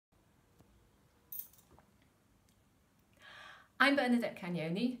I'm Bernadette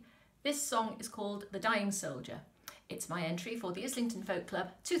Cagnoni. This song is called The Dying Soldier. It's my entry for the Islington Folk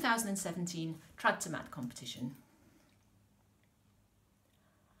Club 2017 Trad2mad competition.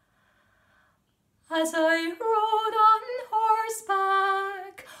 As I rode on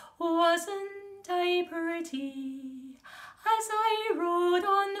horseback, wasn't I pretty? As I rode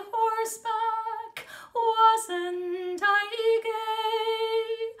on horseback, wasn't I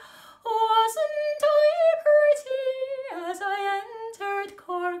gay? Wasn't I pretty as I entered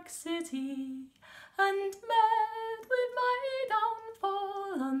Cork City and met with my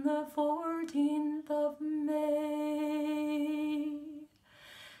downfall on the 14th of May?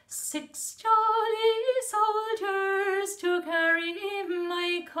 6 jolly soldiers to carry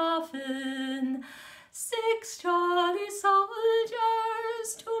my coffin, 6 jolly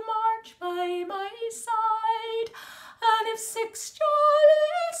soldiers to march by my side, and if 6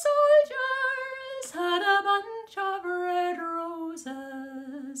 jolly soldiers had a bunch of red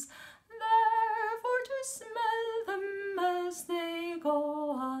roses, therefore to smell them as they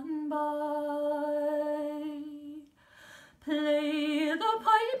go on by. Play the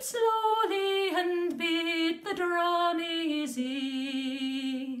pipe slowly and beat the drum easy.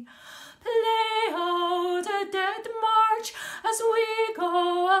 Play out a dead march as we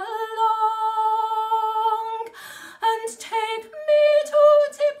go along, and take me to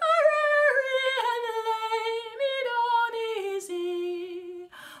Tipperary and lay me down easy,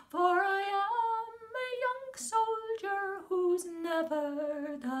 for I am a young soldier who's never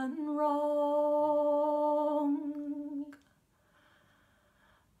done wrong.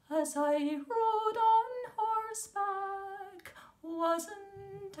 As I rode on horseback,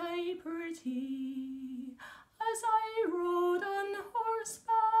 wasn't I pretty? As I rode on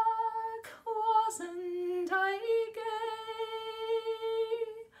horseback, wasn't I gay?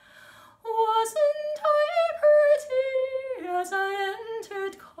 Wasn't I pretty as I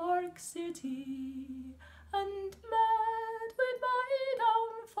entered Cork City and met with my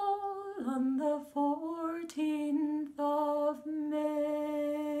downfall on the 14th of